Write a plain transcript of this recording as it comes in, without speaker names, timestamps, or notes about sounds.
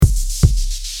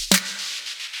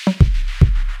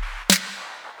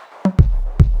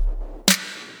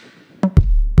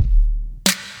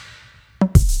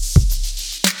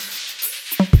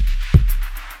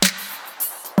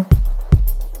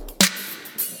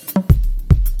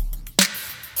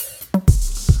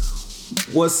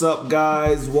What's up,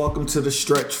 guys? Welcome to the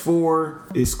Stretch 4.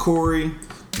 It's Corey.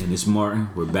 And it's Martin.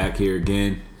 We're back here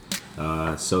again.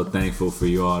 So thankful for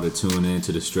you all to tune in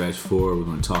to the Stretch 4. We're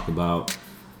going to talk about,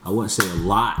 I wouldn't say a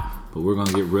lot, but we're going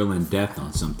to get real in depth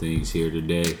on some things here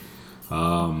today.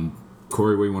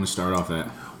 Corey, where you want to start off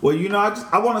at? Well,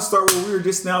 I want to start where we were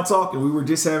just now talking. We were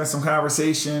just having some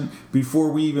conversation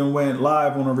before we even went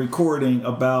live on a recording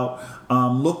about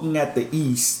looking at the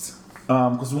East,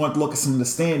 because we want to look at some of the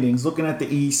standings. Looking at the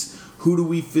East, who do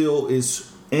we feel is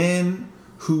in,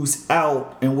 who's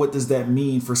out, and what does that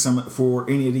mean for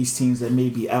any of these teams that may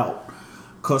be out?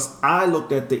 Because I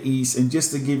looked at the East, and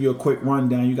just to give you a quick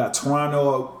rundown, you got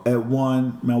Toronto at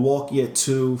 1, Milwaukee at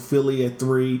 2, Philly at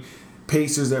 3,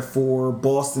 Pacers at 4,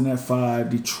 Boston at 5,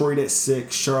 Detroit at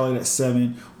 6, Charlotte at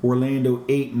 7, Orlando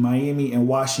 8, Miami and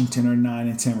Washington are 9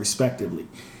 and 10 respectively.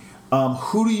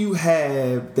 Who do you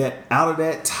have that out of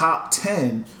that top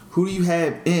 10? Who do you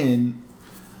have in?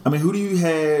 Who do you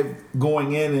have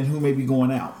going in and who may be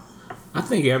going out? I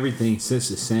think everything sits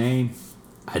the same.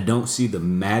 I don't see the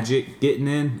Magic getting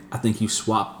in. I think you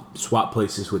swap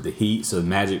places with the Heat. So the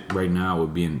Magic right now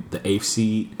would be in the 8th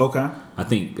seed. Okay. I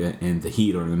think in the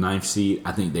Heat or the 9th seed,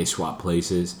 I think they swap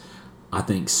places. I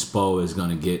think Spo is going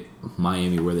to get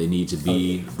Miami where they need to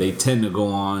be. Okay. They tend to go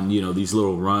on, these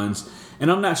little runs.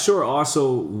 And I'm not sure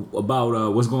also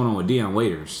about what's going on with Deion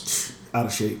Waiters. Out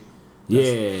of shape.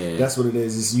 That's what it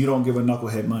is. Is you don't give a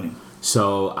knucklehead money.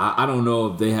 So I don't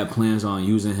know if they have plans on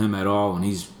using him at all when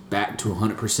he's back to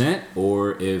 100%,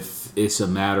 or if it's a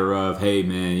matter of, hey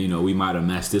man, we might have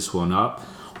messed this one up.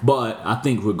 But I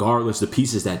think regardless the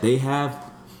pieces that they have,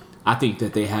 I think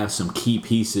that they have some key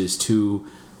pieces to,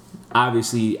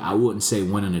 obviously I wouldn't say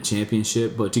winning a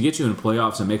championship, but to get you in the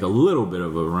playoffs and make a little bit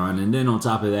of a run. And then on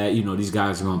top of that, these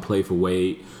guys are going to play for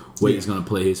Wade. Wade's going to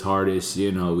play his hardest.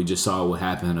 We just saw what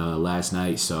happened last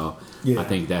night. So I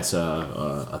think that's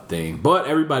a thing. But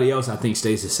everybody else, I think,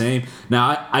 stays the same.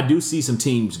 Now, I do see some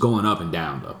teams going up and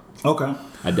down, though. Okay.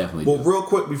 I definitely do. Well, real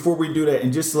quick, before we do that,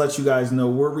 and just to let you guys know,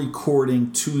 we're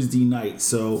recording Tuesday night.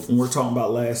 So when we're talking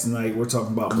about last night, we're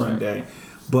talking about Monday.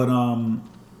 But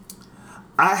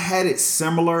I had it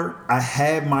similar. I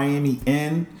had Miami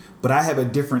in, but I have a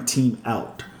different team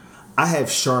out. I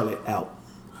have Charlotte out.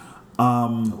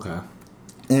 Okay.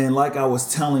 And like I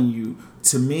was telling you,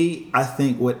 to me, I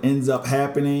think what ends up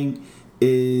happening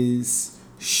is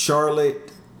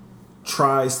Charlotte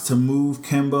tries to move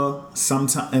Kemba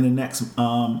sometime in the next,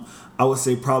 I would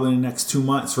say probably in the next 2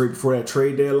 months, right before that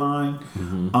trade deadline.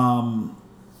 Mm-hmm.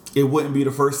 It wouldn't be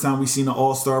the first time we've seen an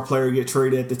all-star player get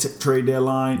traded at the trade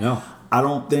deadline. No. I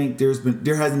don't think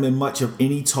there hasn't been much of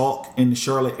any talk in the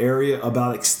Charlotte area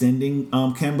about extending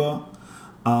Kemba.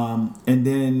 And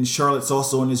then Charlotte's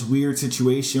also in this weird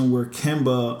situation where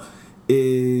Kemba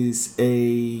is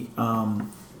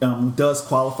does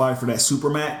qualify for that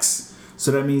Supermax.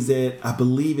 So that means that I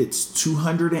believe it's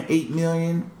 $208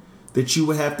 million that you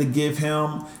would have to give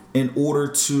him in order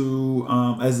to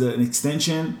as an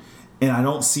extension. And I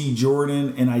don't see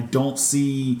Jordan and I don't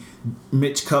see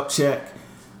Mitch Kupchak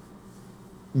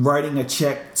writing a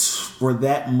check for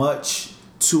that much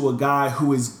to a guy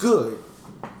who is good.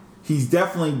 He's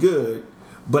definitely good,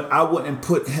 but I wouldn't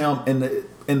put him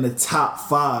in the top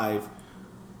 5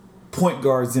 point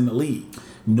guards in the league.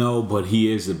 No, but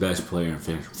he is the best player in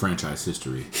franchise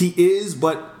history. He is,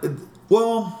 but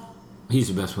he's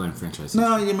the best player in franchise history.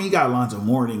 No, you got Alonzo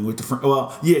Mourning with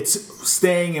the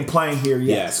staying and playing here.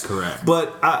 Yes, correct.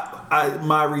 But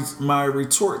my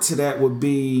retort to that would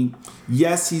be,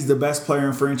 yes, he's the best player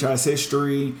in franchise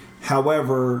history.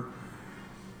 However,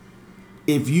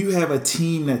 if you have a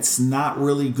team that's not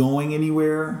really going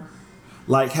anywhere,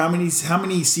 like how many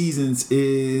seasons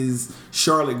is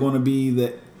Charlotte going to be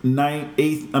the 9th,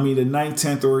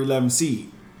 10th, or 11th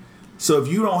seed? So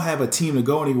if you don't have a team to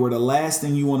go anywhere, the last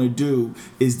thing you want to do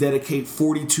is dedicate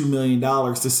 $42 million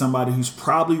to somebody who's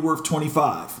probably worth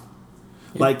 25.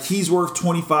 Yeah. Like he's worth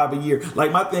 25 a year.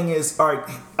 Like my thing is, all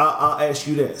right, I'll ask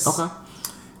you this. Okay.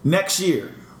 Next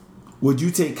year, would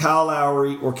you take Kyle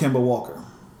Lowry or Kemba Walker?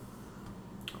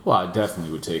 Well, I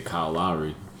definitely would take Kyle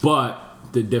Lowry. But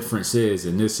the difference is,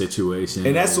 in this situation...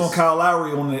 And that's on Kyle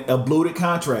Lowry on a bloated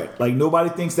contract. Like, nobody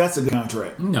thinks that's a good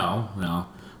contract. No.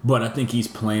 But I think he's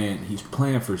playing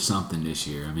for something this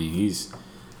year. I mean, he's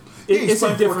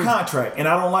playing for a contract. And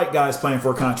I don't like guys playing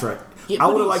for a contract. Yeah, I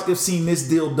would have liked to have seen this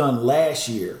deal done last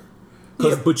year.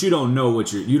 Yeah, but you don't know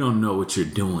what you're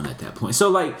doing at that point. So,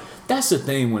 like, that's the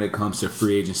thing when it comes to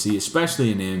free agency,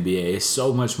 especially in the NBA. It's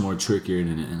so much more trickier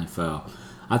than the NFL.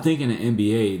 I think in the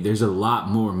NBA, there's a lot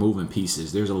more moving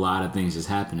pieces. There's a lot of things that's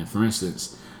happening. For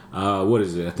instance, what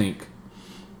is it? I think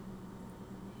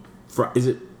Is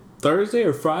it Thursday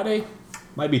or Friday?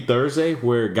 Might be Thursday,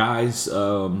 where guys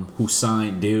who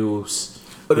signed deals.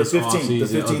 But the 15th.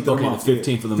 The 15th of the month. The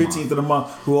 15th of the month. 15th of the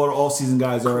month, who all the all-season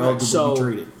guys are eligible to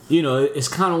be traded. You know, it's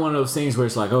kind of one of those things where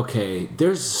it's like, okay,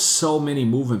 there's so many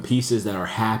moving pieces that are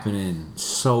happening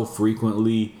so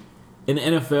frequently. In the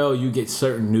NFL, you get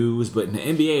certain news, but in the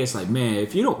NBA, it's like, man,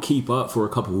 if you don't keep up for a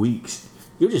couple weeks,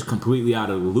 you're just completely out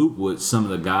of the loop with some of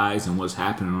the guys and what's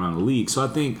happening around the league. So I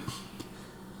think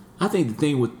the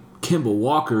thing with Kemba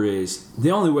Walker is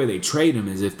the only way they trade him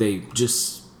is if they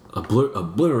just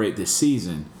obliterate this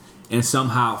season and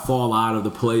somehow fall out of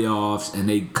the playoffs and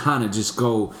they kind of just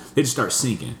start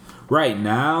sinking. Right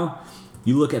now,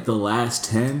 you look at the last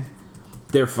 10,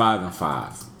 they're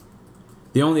 5-5.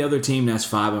 The only other team that's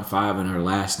 5-5 in her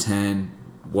last 10,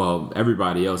 well,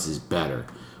 everybody else is better.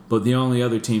 But the only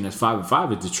other team that's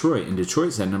 5-5 is Detroit, and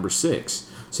Detroit's at number 6.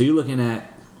 So you're looking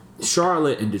at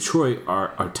Charlotte and Detroit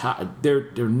are tied.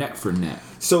 They're neck for neck.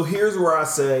 So here's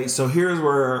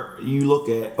where you look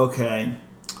at, okay,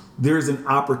 there's an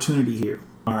opportunity here.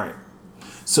 All right.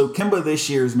 So Kemba this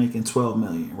year is making $12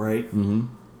 million, right? Mm-hmm.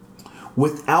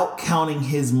 Without counting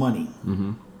his money.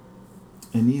 Mm-hmm.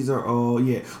 And these are all,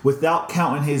 without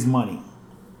counting his money,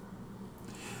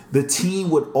 the team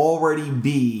would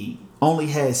only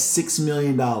has $6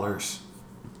 million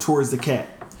towards the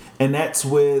cap. And that's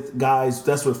with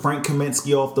Frank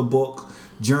Kaminsky off the book,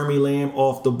 Jeremy Lamb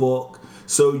off the book.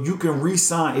 So you can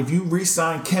re-sign, if you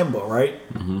re-sign Kemba, right?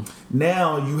 Mm-hmm.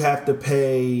 Now you have to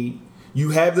pay, you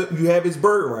have his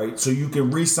bird right, so you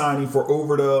can re-sign him for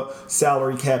over the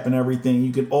salary cap and everything.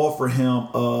 You can offer him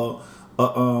a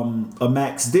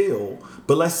max deal.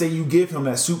 But let's say you give him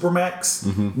that super max.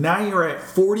 Mm-hmm. Now you're at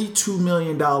 $42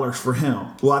 million for him.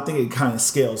 Well, I think it kind of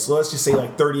scales. So let's just say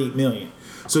like $38 million.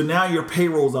 So now your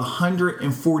payroll is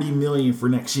 $140 million for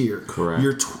next year. Correct.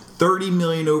 You're $30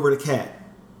 million over the cap.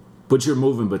 But you're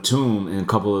moving Batum and a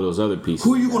couple of those other pieces.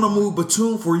 Who are you going to move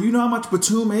Batum for? You know how much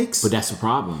Batum makes? But that's the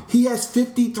problem. He has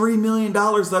 $53 million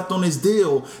left on his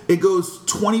deal. It goes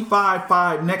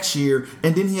 $25.5 next year,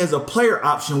 and then he has a player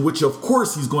option, which of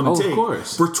course he's going to take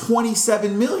for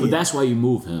 $27 million. But that's why you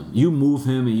move him. You move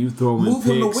him and you throw him in picks.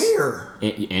 Move him to where?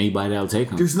 Anybody that'll take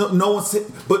him. There's no one.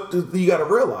 But you got to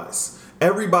realize,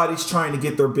 everybody's trying to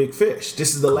get their big fish.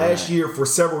 This is the last year for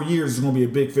several years. There's going to be a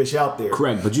big fish out there.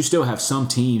 Correct, but you still have some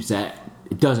teams that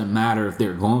it doesn't matter if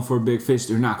they're going for a big fish,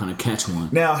 they're not going to catch one.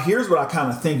 Now, here's what I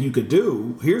kind of think you could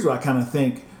do. Here's what I kind of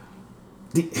think.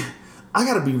 I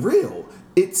got to be real.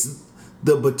 It's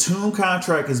the Batum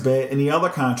contract is bad, and the other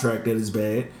contract that is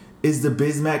bad is the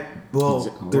Bismack. Well,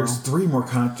 there's 3 more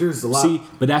contracts. There's a lot. See,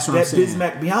 but that's what I'm saying.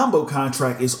 That Bismack Biyombo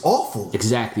contract is awful.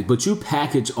 Exactly, but you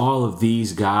package all of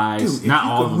these guys, dude, not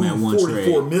all of them at one trade.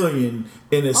 $44 million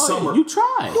in a summer. You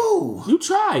tried. Who? You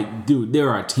tried, dude.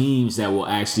 There are teams that will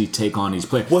actually take on these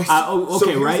players. Well,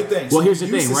 right? Here's the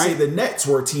thing, right? The Nets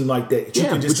were a team like that.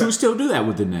 But you can still do that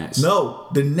with the Nets. No,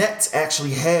 the Nets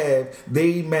actually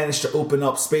they managed to open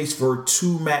up space for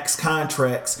 2 max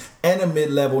contracts and a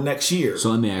mid-level next year. So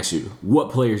let me ask you,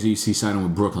 what players do you see signing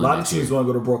with Brooklyn? A lot of teams want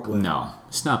to go to Brooklyn. No,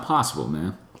 it's not possible,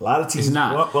 man. A lot of teams. It's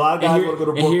not. A lot of guys want to go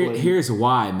to Brooklyn. Here's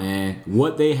why, man.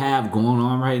 What they have going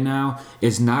on right now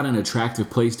is not an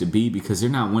attractive place to be because they're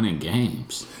not winning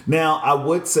games. Now, I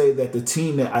would say that the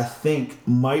team that I think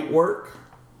might work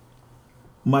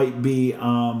might be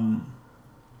Atlanta.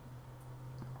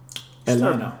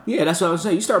 Yeah, that's what I was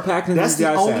saying. You start packing these guys.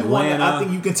 That's the only one that I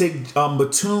think you can take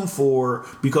Batum for,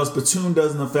 because Batum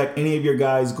doesn't affect any of your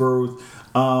guys' growth.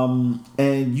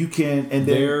 And you can, and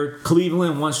then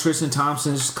Cleveland, once Tristan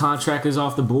Thompson's contract is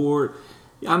off the board.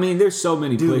 I mean, there's so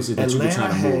many places that Atlanta you can try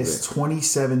to move it. has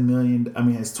 $27 million. I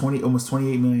mean, has almost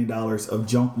 $28 million of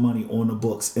junk money on the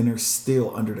books, and they're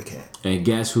still under the cap. And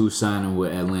guess who's signing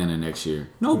with Atlanta next year?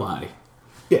 Nobody.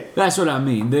 Yeah, that's what I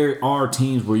mean. There are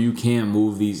teams where you can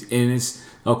move these, and it's,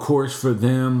 of course, for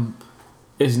them,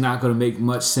 it's not going to make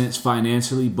much sense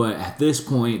financially. But at this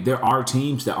point, there are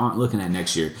teams that aren't looking at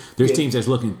next year. There's teams that's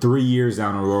looking 3 years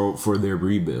down the road for their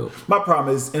rebuild. My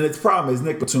problem is,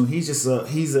 Nick Batum.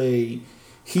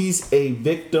 He's a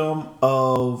victim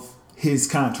of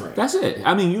his contract. That's it.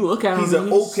 I mean, you look at him. He's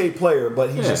an okay player,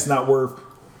 but he's just not worth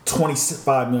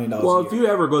 $25 million. Well, if you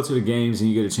ever go to the games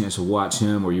and you get a chance to watch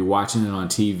him, or you're watching it on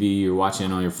TV, you're watching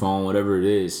it on your phone, whatever it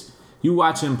is, you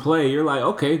watch him play, you're like,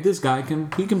 okay, this guy can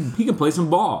play some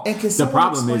ball. And the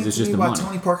problem is it's just the money.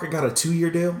 Tony Parker got a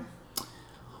 2-year deal?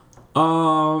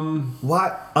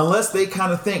 Why? Unless they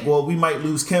kind of think, well, we might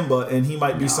lose Kemba and he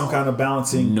might be some kind of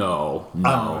balancing. No.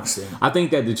 I don't understand. I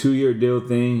think that the 2-year deal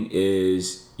thing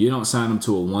is you don't sign him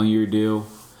to a 1-year deal.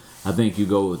 I think you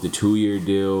go with the 2-year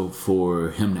deal for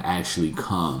him to actually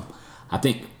come.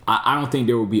 I don't think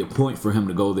there would be a point for him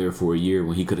to go there for a year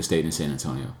when he could have stayed in San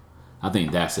Antonio. I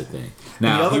think that's the thing.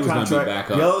 Now he was going to be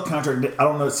back up. The other contract I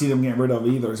don't see them getting rid of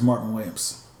either is Marvin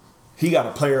Williams. He got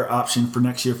a player option for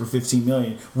next year for $15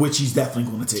 million, which he's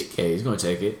definitely going to take. Yeah, he's going to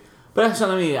take it. But that's what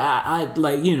I mean. I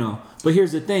like, you know. But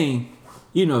here's the thing.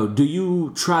 You know, do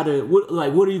you try to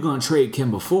what are you going to trade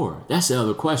Kemba for? That's the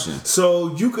other question.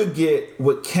 So you could get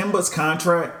with Kemba's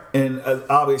contract and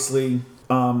obviously,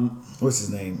 what's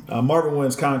his name, Marvin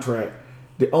Williams' contract.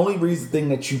 The only thing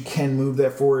that you can move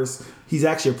that for is he's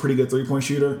actually a pretty good 3-point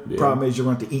shooter. Yeah. Problem is you're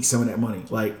going to have to eat some of that money.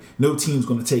 Like no team's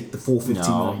going to take the full $15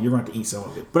 million. You're going to have to eat some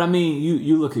of it. But I mean,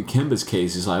 you look at Kemba's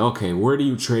case. It's like, okay, where do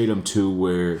you trade him to?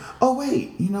 Where? Oh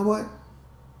wait, you know what?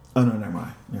 Oh no, never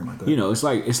mind. Go ahead. You know, it's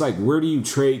like where do you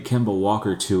trade Kemba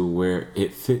Walker to where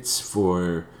it fits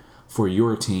for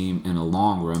your team in the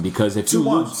long run? Because if you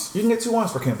can get 2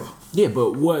 ones for Kemba. Yeah,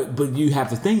 but you have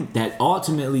to think that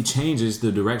ultimately changes the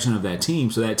direction of that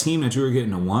team. So that team that you were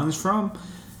getting the ones from,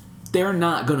 they're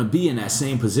not going to be in that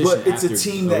same position. But it's after a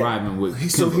team arriving with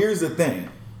Kemba. So here's the thing: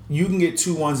 you can get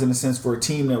 2 ones in a sense for a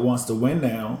team that wants to win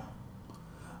now.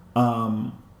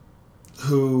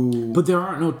 But there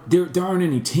aren't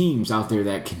any teams out there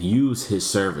that can use his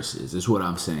services. Is what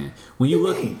I'm saying. When you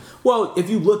if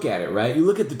you look at it, right, you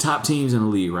look at the top teams in the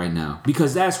league right now,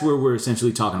 because that's where we're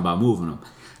essentially talking about moving them.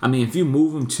 I mean, if you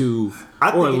move him to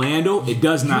Orlando, it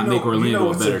does not make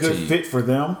Orlando a better team. A good fit for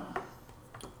them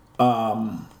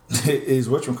is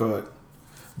whatchamacallit.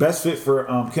 Best fit for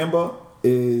Kemba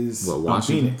is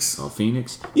Phoenix. Oh,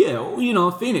 Phoenix? Yeah, you know,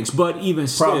 Phoenix, but even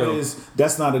still. Problem is,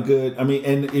 that's not a good... I mean,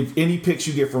 and if any picks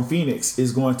you get from Phoenix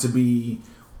is going to be,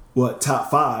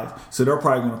 top 5, so they're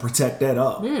probably going to protect that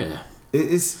up. Yeah.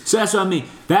 So that's what I mean.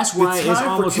 That's why it's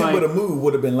almost like... The time for Kemba to move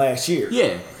would have been last year.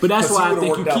 Yeah, but that's why I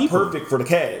think you keep him. Perfect for the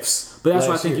Cavs. But that's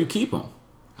why I think you keep him.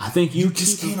 I think you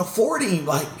just can't afford him.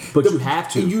 But you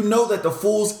have to. And you know that the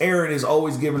fool's errand is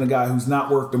always giving a guy who's not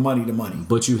worth the money.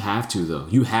 But you have to, though.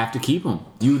 You have to keep him.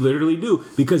 You literally do.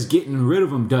 Because getting rid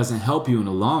of him doesn't help you in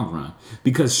the long run.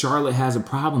 Because Charlotte has a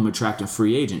problem attracting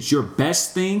free agents. Your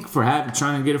best thing for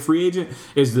trying to get a free agent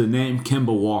is the name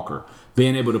Kemba Walker.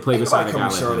 Being able to play beside a guy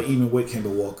like Charlotte, even with Kemba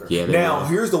Walker. Yeah, now,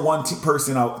 here's the one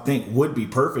person I think would be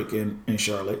perfect in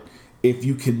Charlotte if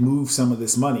you could move some of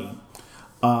this money.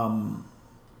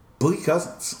 Boogie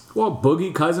Cousins. Well,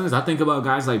 Boogie Cousins. I think about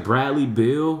guys like Bradley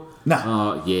Beal.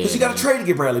 Yeah. Because you got to trade to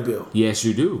get Bradley Beal. Yes,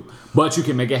 you do. But you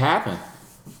can make it happen.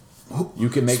 You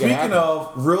can make it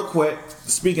happen. Real quick,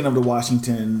 speaking of the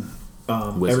Washington,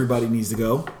 everybody needs to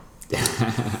go.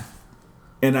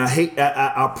 And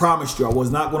I promised you I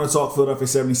was not going to talk Philadelphia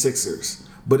 76ers.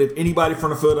 But if anybody from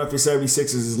the Philadelphia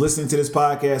 76ers is listening to this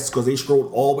podcast because they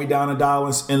scrolled all the way down the dial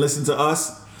and listened to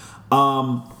us,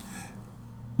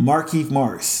 Markieff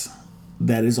Morris.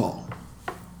 That is all.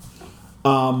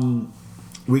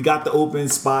 We got the open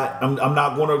spot. I'm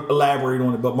not going to elaborate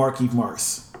on it, but Markieff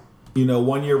Morris.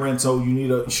 1 year rental. You need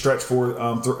a stretch for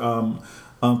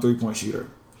 3-point shooter.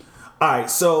 All right,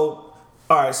 so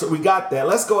we got that.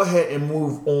 Let's go ahead and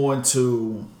move on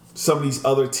to some of these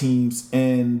other teams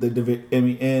in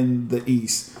the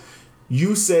East.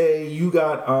 You say you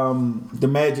got the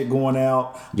Magic going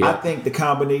out. Yeah. I think the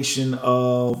combination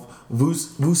of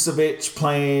Vucevic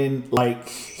playing like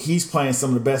he's playing some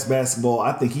of the best basketball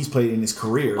I think he's played in his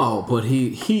career. Oh, but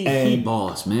he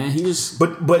balls, man. He just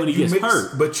but he gets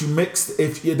hurt. But you mix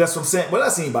that's what I'm saying. Well,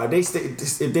 that's anybody.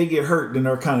 If they get hurt, then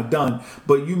they're kind of done.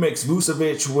 But you mix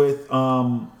Vucevic with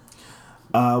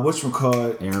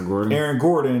Aaron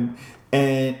Gordon,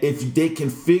 and if they can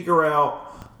figure out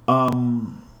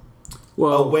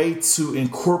a way to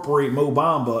incorporate Mo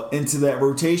Bamba into that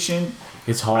rotation,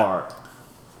 it's hard.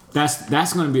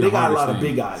 That's going to be the hardest thing. They got a lot of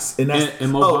big guys, and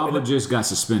Mo Bamba just got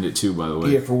suspended too, by the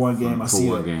way. Yeah, for one game.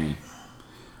 Game.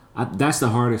 That's the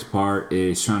hardest part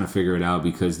is trying to figure it out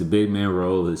because the big man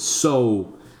role is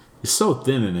so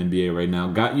thin in the NBA right now.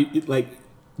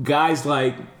 Guys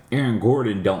like Aaron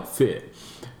Gordon don't fit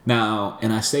now,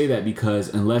 and I say that because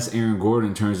unless Aaron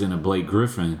Gordon turns into Blake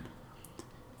Griffin,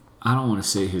 I don't want to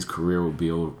say his career will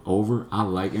be over. I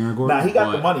like Aaron Gordon. Nah, he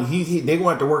got the money. They're going to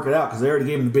have to work it out because they already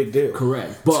gave him the big deal.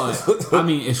 Correct. But, I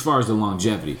mean, as far as the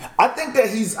longevity. I think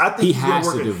he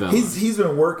has to develop. He's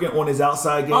been working on his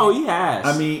outside game. Oh, he has.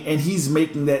 I mean, and he's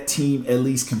making that team at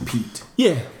least compete.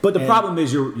 Yeah, but the problem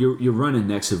is you're running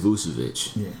next to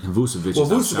Vucevic. Yeah. And Vucevic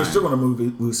they're going to move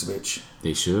Vucevic.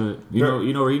 They should.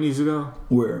 You know where he needs to go?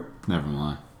 Where? Never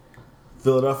mind.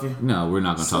 Philadelphia? No, we're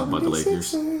not going to talk about the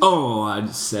Lakers. Oh, I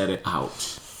just said it.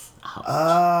 Ouch.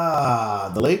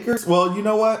 The Lakers? Well, you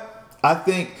know what? I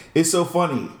think it's so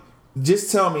funny.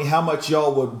 Just tell me how much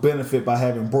y'all would benefit by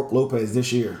having Brook Lopez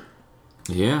this year.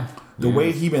 Yeah. The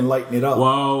way he been lighting it up.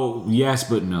 Well, yes,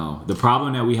 but no. The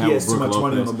problem that we had with Brook too much Lopez,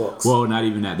 money on the books. well, not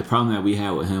even that. The problem that we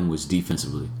had with him was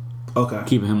defensively. Okay.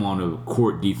 Keeping him on the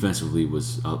court defensively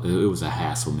was it was a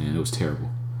hassle, man. It was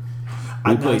terrible.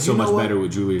 We played so much better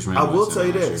with Julius Randle. I will tell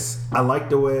you this: I like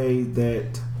the way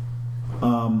that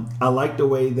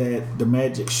the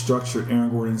Magic structured Aaron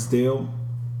Gordon's deal.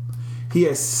 He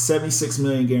has $76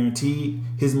 million guaranteed.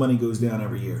 His money goes down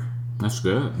every year. That's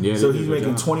good. Yeah. So he's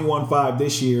making 21.5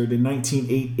 this year, then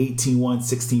 19.8, 18.1,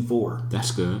 16.4.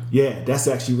 That's good. Yeah, that's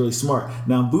actually really smart.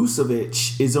 Now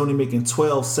Vucevic is only making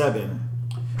 12.7,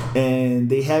 and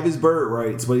they have his bird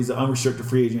rights, but he's an unrestricted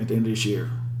free agent at the end of this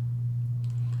year.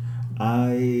 But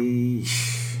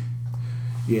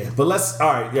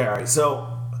all right. So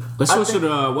let's go to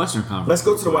the Western Conference. Let's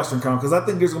go to the Western Conference because I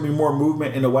think there's going to be more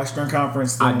movement in the Western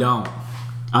Conference. I don't.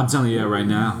 I'm telling you that right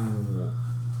now.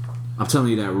 I'm telling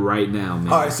you that right now,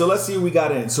 man. All right, so let's see who we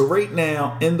got in. So right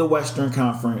now in the Western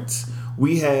Conference,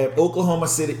 we have Oklahoma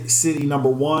City number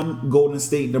 1, Golden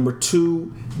State number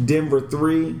 2, Denver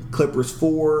 3, Clippers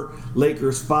 4,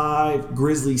 Lakers 5,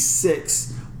 Grizzlies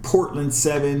 6, Portland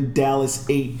 7, Dallas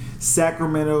 8,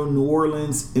 Sacramento, New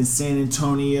Orleans, and San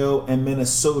Antonio and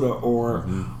Minnesota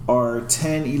are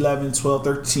 10, 11, 12,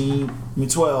 13,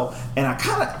 12. And I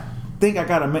kind of think I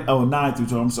got to 9 through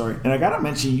 12, I'm sorry. And I got to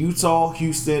mention Utah,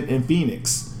 Houston, and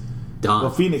Phoenix. Done.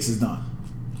 Well, Phoenix is done.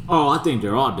 Oh, I think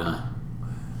they're all done.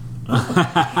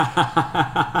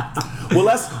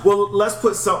 Let's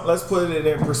put it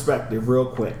in perspective real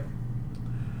quick.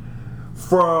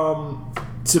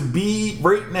 To be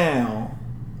right now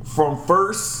from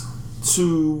 1st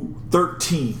to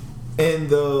 13th in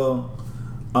the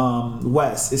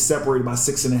West is separated by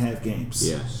 6.5 games.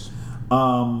 Yes.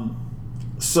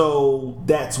 So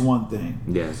that's one thing.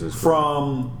 Yes.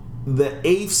 From the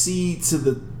 8th seed to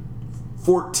the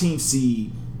 14th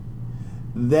seed,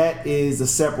 that is a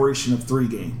separation of 3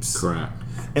 games. Correct.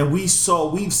 And we've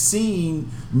seen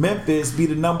Memphis be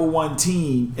the number 1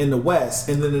 team in the West,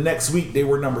 and then the next week they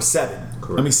were number 7.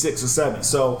 Correct. 6 or 7.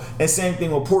 So, and same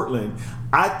thing with Portland.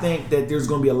 I think that there's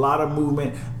going to be a lot of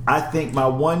movement. I think my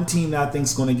one team that I think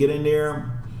is going to get in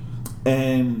there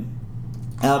and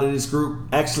out of this group,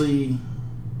 actually,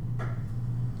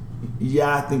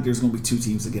 yeah, I think there's going to be 2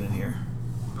 teams that get in here.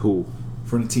 Who?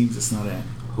 For the teams that's not in.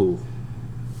 Who?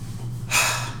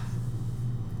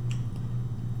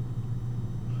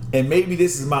 And maybe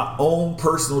this is my own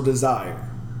personal desire.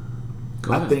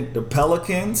 I think the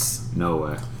Pelicans. No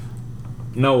way.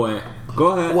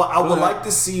 Go ahead. Well, I would like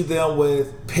to see them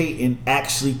with Peyton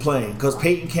actually playing. Because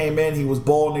Peyton came in, he was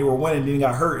balling, they were winning, then he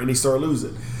got hurt, and they started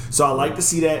losing. So I like to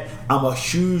see that. I'm a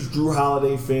huge Drew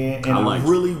Holiday fan, and I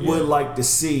really would like to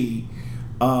see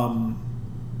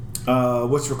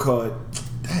what's your called?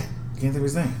 Dang, can't think of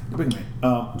his name. The big man.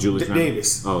 Julius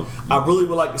Davis. Oh. I really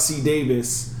would like to see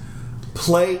Davis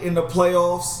play in the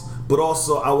playoffs, but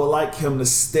also I would like him to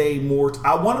stay more.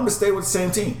 I want him to stay with the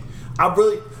same team. I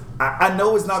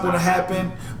know it's not going to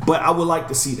happen, but I would like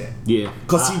to see that. Yeah.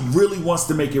 Because he really wants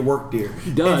to make it work there.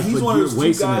 He does, and he's but one of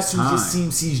those 2 guys who time. just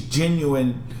seems he's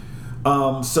genuine.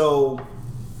 So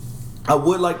I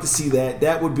would like to see that.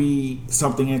 That would be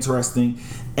something interesting.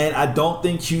 And I don't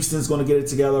think Houston's going to get it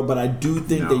together, but I do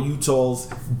think that Utah's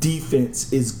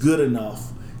defense is good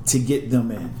enough to get them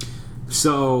in.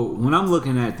 So when I'm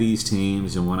looking at these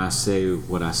teams and when I say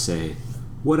what I say,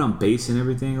 what I'm basing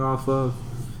everything off of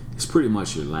is pretty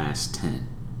much your last 10.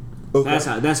 Okay.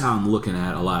 That's how I'm looking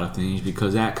at a lot of things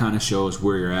because that kind of shows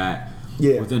where you're at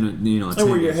within a and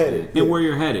where you're headed and where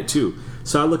you're headed too.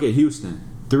 So I look at Houston,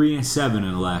 3-7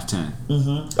 in the last 10.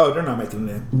 Mm-hmm. Oh, they're not making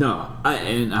it. No,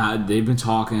 they've been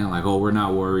talking like, oh, we're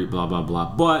not worried, blah blah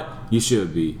blah. But you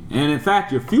should be, and in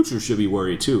fact, your future should be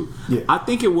worried too. Yeah. I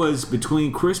think it was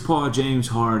between Chris Paul, James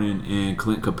Harden, and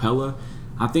Clint Capella.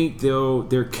 I think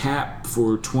they're capped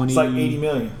for 20. It's like $80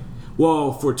 million.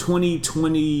 Well, for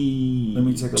 2022, let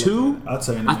me take a look at it. I'll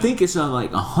tell you. I think it's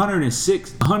like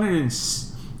 106.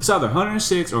 It's either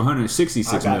 106 or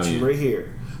 166 million. I got you right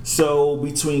here. So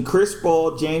between Chris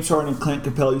Paul, James Harden, and Clint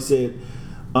Capella, you said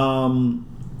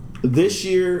this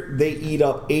year they eat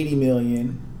up $80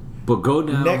 million. But go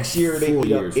down. Next year they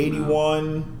eat up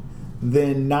 81,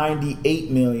 then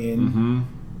 $98 million. Mm-hmm.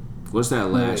 What's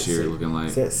that last year looking like?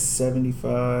 Is that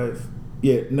 75?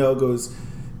 Yeah, no, it goes.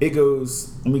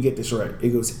 Let me get this right. It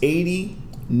goes 80.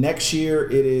 Next year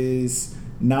it is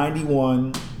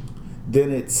 91.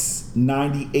 Then it's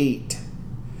 98.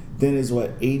 Then it's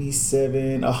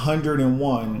 87,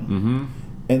 101. Mm-hmm.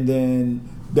 And then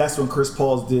that's when Chris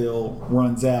Paul's deal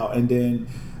runs out. And then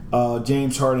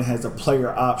James Harden has a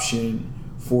player option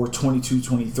for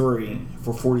 22-23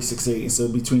 for 46.8. And so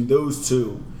between those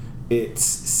two, it's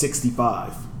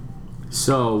 65.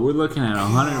 So we're looking at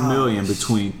 $100 million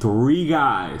between three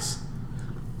guys.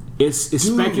 It's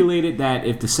speculated that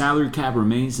if the salary cap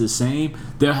remains the same,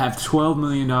 they'll have $12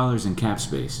 million in cap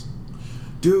space.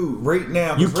 Dude, right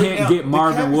now you can't get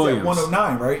Marvin Williams. The cap is at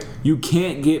 109, right? You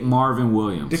can't get Marvin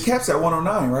Williams. The cap's at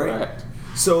 109, right? Correct.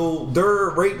 So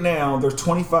they're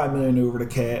 $25 million over the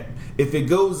cap. If it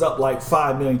goes up like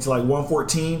 $5 million to like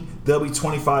 114, they'll be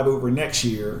 25 over next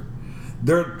year.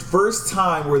 Their first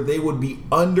time where they would be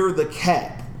under the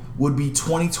cap would be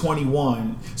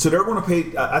 2021. So they're going to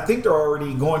pay, I think they're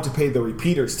already going to pay the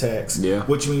repeaters tax, yeah.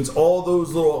 Which means all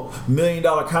those little $1 million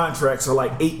contracts are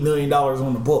like $8 million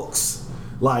on the books.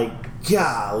 Like,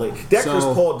 golly. That Chris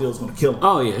Paul deal is going to kill him.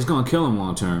 Oh, yeah, it's going to kill him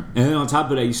long term. And then on top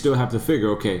of that, you still have to figure,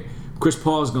 okay, Chris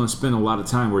Paul is going to spend a lot of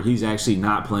time where he's actually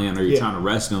not playing or you're trying to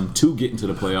rest him to get into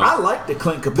the playoffs. I like the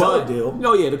Clint Capella deal.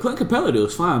 No, yeah, the Clint Capella deal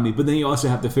is fine with me, but then you also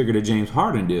have to figure the James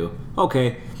Harden deal.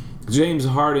 Okay, James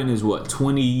Harden is what,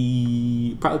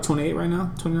 20, probably 28 right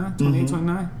now? 29? 28,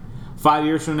 29? 5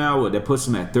 years from now, what? That puts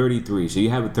him at 33. So you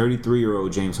have a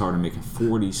 33-year-old James Harden making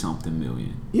 40-something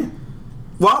million. Yeah.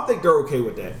 Well, I think they're okay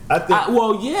with that. I think.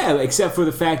 Well, yeah, except for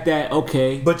the fact that,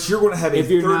 okay. But you're going to have a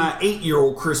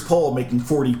 38-year-old Chris Paul making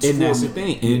 42. And that's the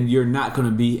thing. And you're not going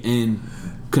to be in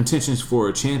contentions for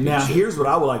a championship. Now, here's what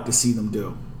I would like to see them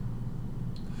do.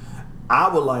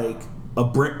 I would like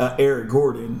a Eric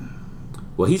Gordon.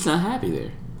 Well, he's not happy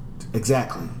there.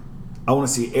 Exactly. I want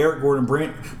to see Eric Gordon.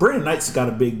 Brandon Knight's got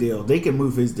a big deal. They can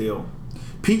move his deal.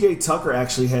 PJ Tucker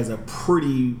actually has a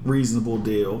pretty reasonable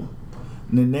deal.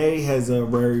 Nene has a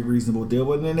very reasonable deal,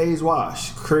 but Nene's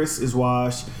washed. Chris is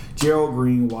washed. Gerald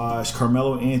Green washed.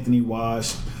 Carmelo Anthony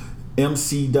washed.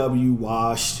 MCW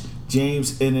washed.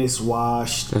 James Ennis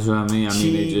washed. That's what I mean.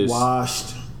 They just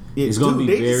washed. It's going to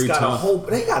be very tough.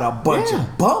 They got a bunch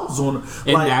of bums on them.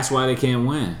 And that's why they can't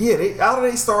win. Yeah, out of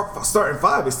they starting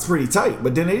five, it's pretty tight.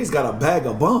 But then they just got a bag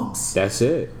of bums. That's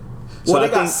it. Well, they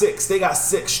got six. They got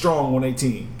six strong on their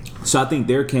team. So I think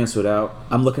they're canceled out.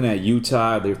 I'm looking at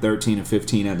Utah. They're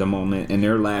 13-15 at the moment, and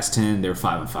their last 10, they're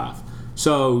 5-5.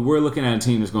 So we're looking at a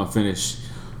team that's going to finish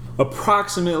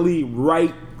approximately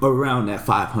right around that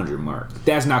 500 mark.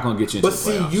 That's not going to get you into the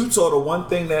playoffs. But see, Utah, the one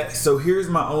thing that... So here's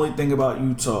my only thing about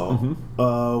Utah.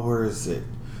 Where is it?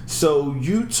 So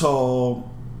Utah,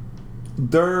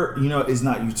 it's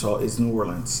not Utah. It's New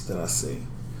Orleans that I see.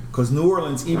 Because New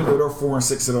Orleans, even though they're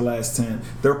 4-6 of their last 10,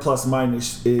 their plus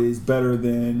minus is better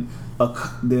than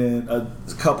a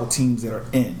couple teams that are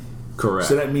in. Correct.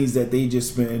 So that means that they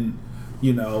just been,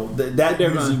 that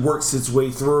usually works its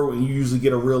way through, and you usually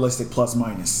get a realistic plus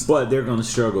minus. But they're going to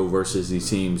struggle versus these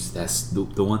teams. That's the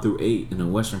 1 through 8 in the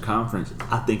Western Conference.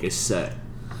 I think it's set.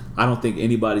 I don't think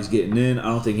anybody's getting in. I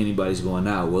don't think anybody's going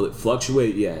out. Will it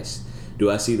fluctuate? Yes. Do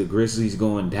I see the Grizzlies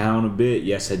going down a bit?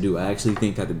 Yes, I do. I actually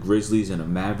think that the Grizzlies and the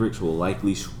Mavericks will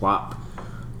likely swap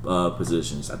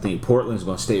positions. I think Portland's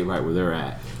going to stay right where they're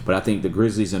at. But I think the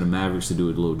Grizzlies and the Mavericks to do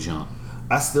a little jump.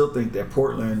 I still think that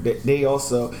Portland, they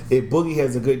also, if Boogie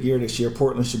has a good year this year,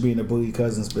 Portland should be in the Boogie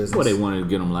Cousins business. Well, they wanted to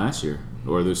get him last year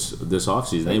or this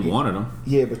offseason. They wanted him.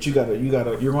 Yeah, but you're going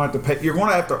to have to pay. You're going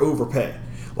to have to overpay.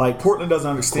 Like, Portland doesn't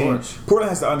understand. Portland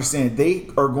has to understand they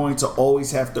are going to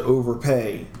always have to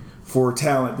overpay for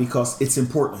talent because it's in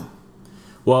Portland.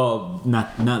 Well,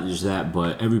 not just that,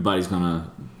 but everybody's gonna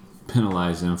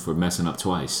penalize them for messing up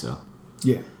twice. So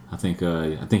yeah, I think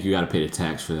you got to pay the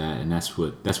tax for that, and that's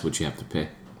what you have to pay.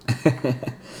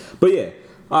 But yeah,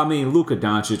 I mean, Luka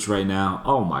Doncic right now.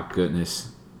 Oh my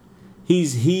goodness,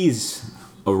 he's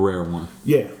a rare one.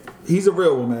 Yeah, he's a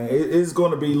real one, man. It's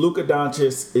going to be Luka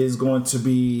Doncic is going to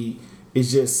be.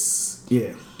 It's just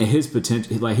and his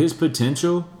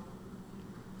potential.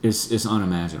 It's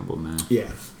unimaginable, man. Yeah.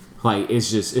 Like,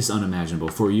 it's unimaginable.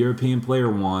 For a European player,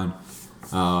 one,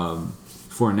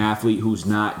 for an athlete who's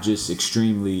not just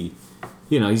extremely,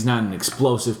 he's not an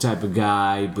explosive type of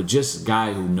guy, but just a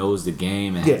guy who knows the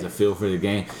game and has a feel for the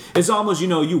game. It's almost,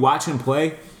 you watch him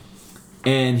play,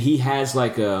 and he has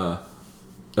like a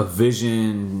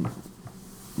vision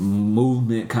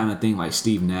movement kind of thing like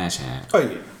Steve Nash had.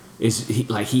 Oh,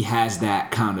 yeah. He has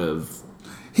that kind of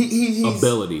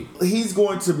ability. He's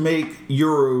going to make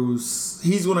Euros.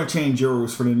 He's going to change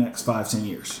Euros for the next 5-10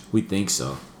 years. We think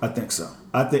so. I think so.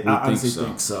 I honestly so.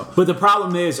 think so. But the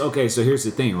problem is, okay, so here's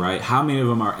the thing, right? How many of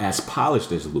them are as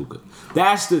polished as Luka?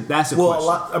 That's the question. A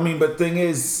lot. I mean, but the thing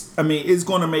is, I mean, it's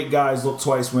going to make guys look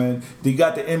twice when you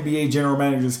got the NBA general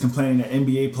managers complaining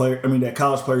that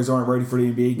college players aren't ready for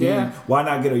the NBA game. Yeah. Why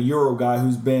not get a Euro guy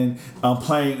who's been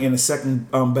playing in the second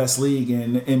best league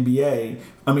in the NBA?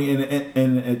 I mean,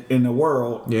 in the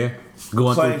world. Yeah.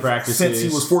 Going through practices since he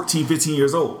was 14, 15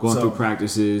 years old. Going through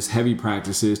practices, heavy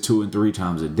practices, 2 and 3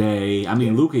 times a day. I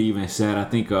mean, Luka even said, I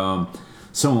think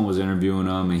someone was interviewing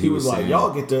him, and he was like, saying,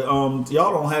 "Y'all get to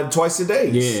y'all don't have twice a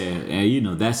day." Yeah,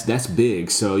 and that's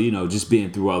big. So just being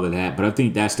through all of that, but I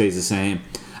think that stays the same.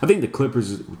 I think the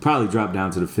Clippers probably drop down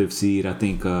to the 5th seed. I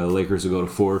think Lakers will go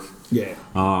to 4th. Yeah.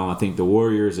 I think the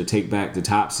Warriors will take back the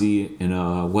top seed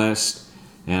in West.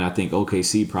 And I think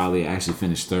OKC probably actually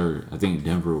finish 3rd. I think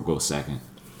Denver will go 2nd.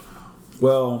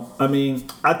 Well, I mean,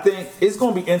 I think it's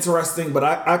going to be interesting, but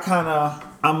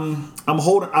I'm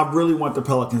holding. I really want the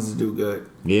Pelicans to do good.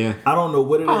 Yeah. I don't know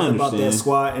what it is about that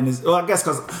squad, and I guess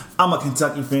because I'm a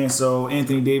Kentucky fan, so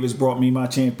Anthony Davis brought me my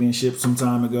championship some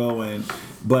time ago,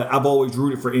 but I've always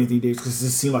rooted for Anthony Davis because he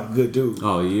seemed like a good dude.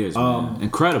 Oh, he is, man.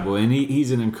 Incredible, and he's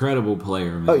an incredible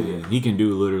player, man. Oh, yeah. He can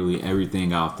do literally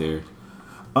everything out there.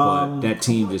 But that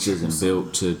team just isn't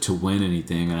built to win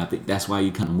anything, and I think that's why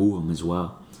you kind of move them as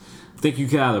well. I think you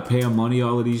can either pay him money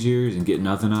all of these years and get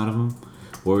nothing out of him,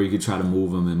 or you could try to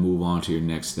move him and move on to your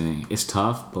next thing. It's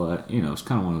tough, but it's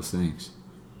kind of one of those things.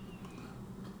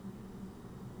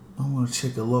 I want to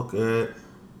take a look at.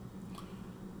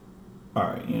 All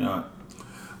right,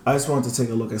 I just wanted to take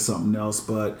a look at something else,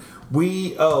 but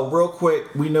real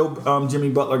quick, we know Jimmy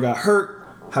Butler got hurt.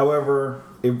 However,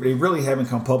 they really haven't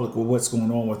come public with what's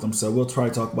going on with them, so we'll try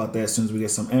to talk about that as soon as we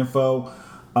get some info.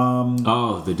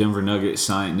 The Denver Nuggets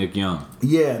signed Nick Young.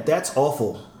 Yeah, that's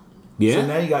awful. Yeah. So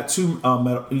now you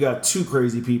got two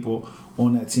crazy people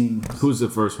on that team. Who's the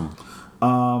first one?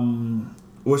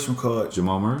 Whatchamacallit?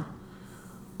 Jamal Murray?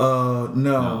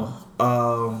 No.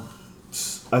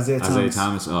 Isaiah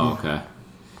Thomas. Oh, yeah. Okay.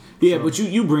 Yeah, but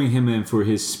you bring him in for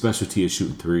his specialty of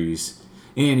shooting threes.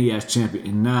 And he has champion.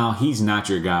 And now he's not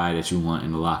your guy that you want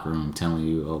in the locker room telling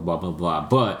you, blah, blah, blah.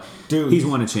 But dude, he's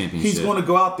won a championship. He's going to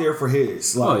go out there for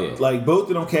his. Like both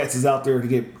of them cats is out there to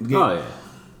get oh, yeah.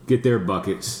 Get their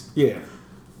buckets. Yeah.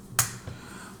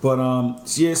 But,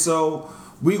 so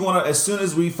we're going to, as soon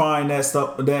as we find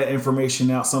that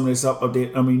information out, some of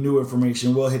this new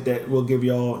information, we'll hit that. We'll give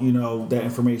y'all, that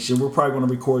information. We're probably going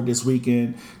to record this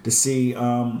weekend to see.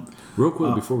 Real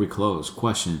quick before we close,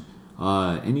 question.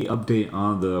 Any update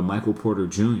on the Michael Porter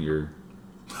Jr.?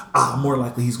 More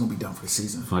likely he's going to be done for the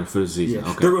season. For the season,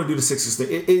 yeah. Okay. They're going to do the Sixers thing.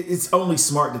 It's only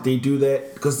smart that they do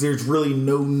that because there's really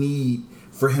no need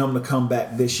for him to come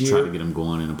back this year. Try to get him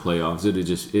going in the playoffs.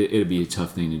 It'd be a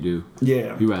tough thing to do.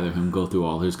 Yeah. You'd rather him go through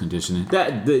all his conditioning.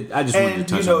 I just wanted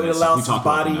to touch on that.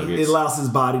 It allows his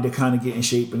body to kind of get in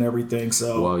shape and everything.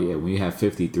 So. Well, yeah, when you have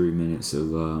 53 minutes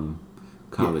of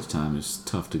college time, it's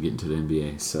tough to get into the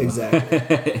NBA. So exactly.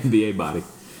 NBA body.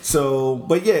 So,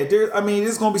 but yeah,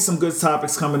 there's going to be some good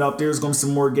topics coming up. There's going to be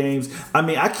some more games. I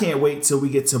mean, I can't wait till we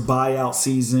get to buyout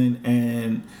season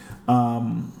and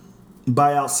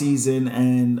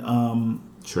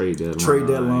trade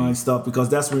deadline stuff, because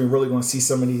that's when you're really going to see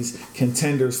some of these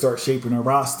contenders start shaping their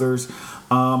rosters.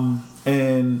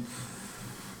 And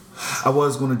I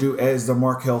was going to do as the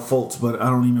Markelle Fultz, but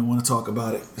I don't even want to talk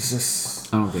about it. It's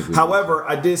just. I don't think. However,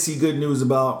 I did see good news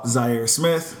about Zaire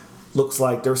Smith. Looks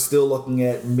like they're still looking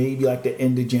at maybe like the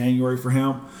end of January for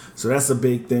him. So that's a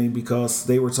big thing, because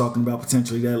they were talking about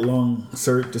potentially that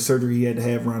the surgery he had to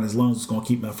have around his lungs was going to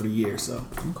keep him out for the year. So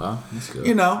okay, that's good.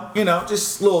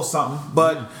 Just a little something.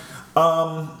 But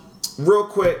real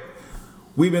quick,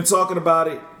 we've been talking about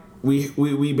it.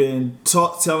 We've been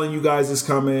telling you guys it's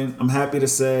coming. I'm happy to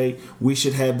say we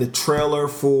should have the trailer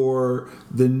for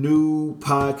the new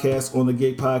podcast on the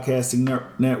Gate Podcasting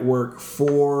Network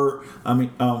from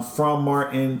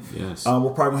Martin. Yes.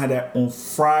 We're probably gonna have that on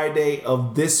Friday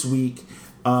of this week,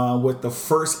 with the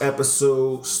first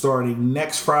episode starting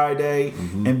next Friday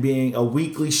and being a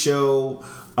weekly show.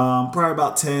 Probably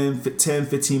about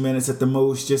 10-15 minutes at the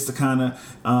most, just to kind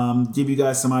of give you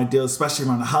guys some ideas, especially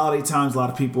around the holiday times. A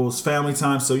lot of people's family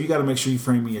time, so you got to make sure you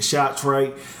frame your shots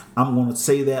right. I'm going to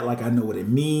say that like I know what it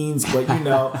means, but I'm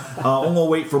going to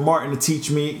wait for Martin to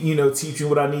teach me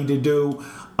what I need to do.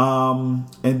 And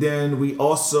then we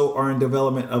also are in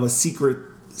development of a secret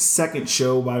second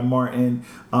show by Martin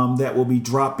that will be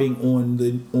dropping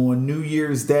on New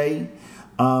Year's Day.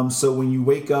 So when you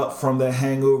wake up from that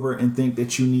hangover and think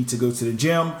that you need to go to the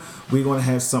gym, we're going to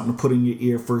have something to put in your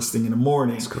ear first thing in the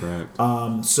morning. That's correct.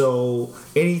 So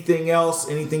anything else,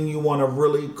 anything you want to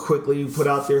really quickly put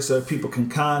out there so that people can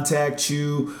contact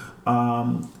you,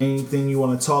 anything you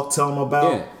want to tell them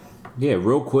about? Yeah,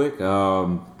 real quick.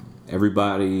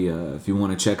 Everybody, if you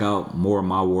want to check out more of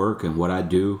my work and what I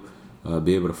do,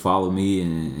 be able to follow me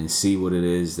and see what it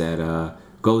is that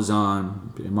goes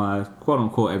on in my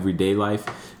quote-unquote everyday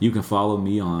life, you can follow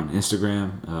me on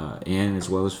Instagram and as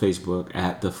well as Facebook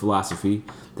at The Philosophy.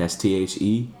 That's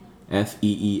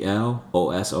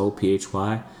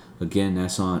TheFeelosophy. Again,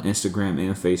 that's on Instagram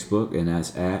and Facebook, and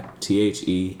that's at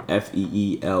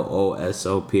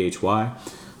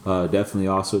TheFeelosophy. Definitely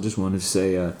also just wanted to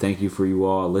say thank you for you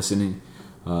all listening,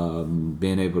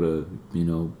 being able to,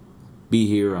 be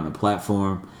here on a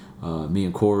platform. Me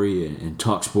and Corey and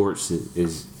talk sports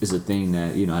is a thing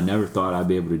that I never thought I'd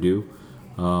be able to do,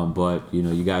 but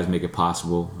you guys make it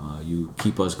possible. You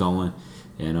keep us going,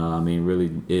 and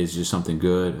really is just something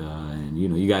good, and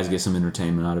you guys get some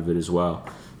entertainment out of it as well.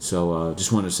 So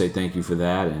just wanted to say thank you for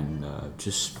that, and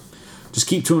just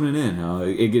keep tuning in.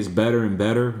 It gets better and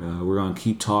better. We're gonna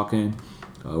keep talking.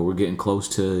 We're getting close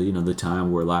to the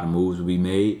time where a lot of moves will be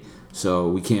made. So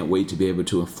we can't wait to be able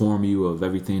to inform you of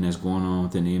everything that's going on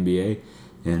within the NBA.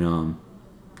 And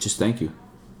just thank you.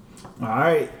 All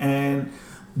right. And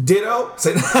ditto.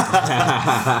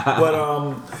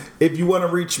 But if you want to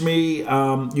reach me,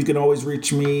 you can always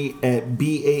reach me at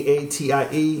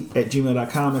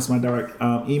baatie@gmail.com. That's my direct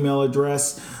email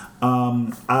address.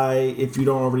 If you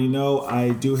don't already know, I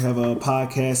do have a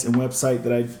podcast and website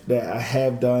that I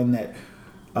have done that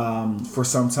for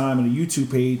some time, and a YouTube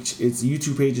page. The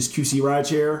YouTube page is QC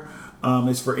Rideshare.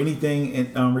 It's for anything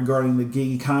regarding the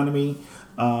gig economy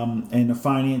and the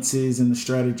finances and the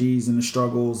strategies and the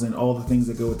struggles and all the things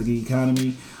that go with the gig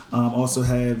economy. Also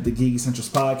have the Gig Essentials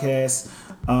podcast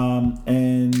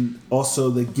and also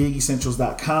the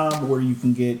gigessentials.com, where you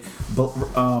can get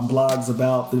blogs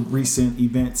about the recent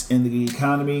events in the gig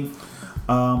economy.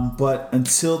 But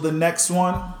until the next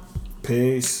one,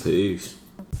 peace.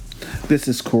 This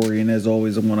is Corey, and as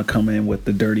always, I want to come in with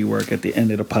the dirty work at the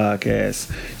end of the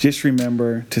podcast. Just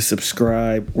remember to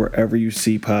subscribe wherever you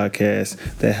see podcasts.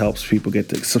 That helps people get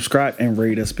to subscribe and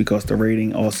rate us, because the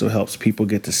rating also helps people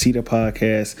get to see the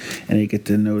podcast and they get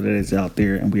to know that it's out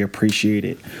there, and we appreciate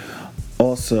it.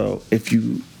 Also, if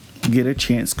you get a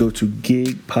chance, go to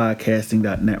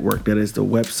gigpodcasting.network. That is the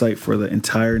website for the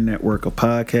entire network of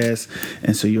podcasts,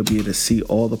 and so you'll be able to see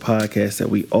all the podcasts that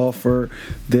we offer,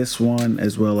 this one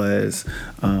as well as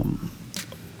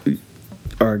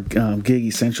our Gig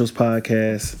Essentials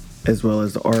podcast, as well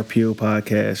as the RPO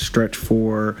podcast, Stretch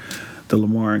 4, the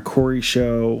Lamar and Corey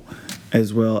show,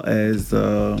 as well as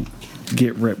the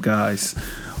Get Rip guys.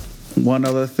 One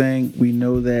other thing, we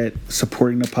know that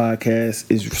supporting the podcast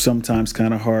is sometimes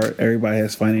kind of hard. Everybody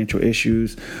has financial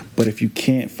issues, but if you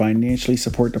can't financially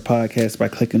support the podcast by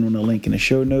clicking on the link in the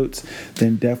show notes,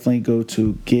 then definitely go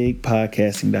to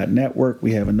gigpodcasting.network.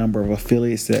 We have a number of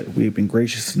affiliates that we've been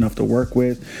gracious enough to work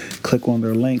with. Click on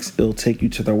their links. It'll take you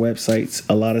to their websites.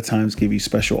 A lot of times give you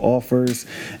special offers,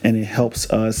 and it helps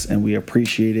us, and we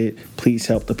appreciate it. Please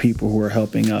help the people who are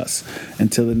helping us.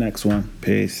 Until the next one,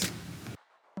 peace.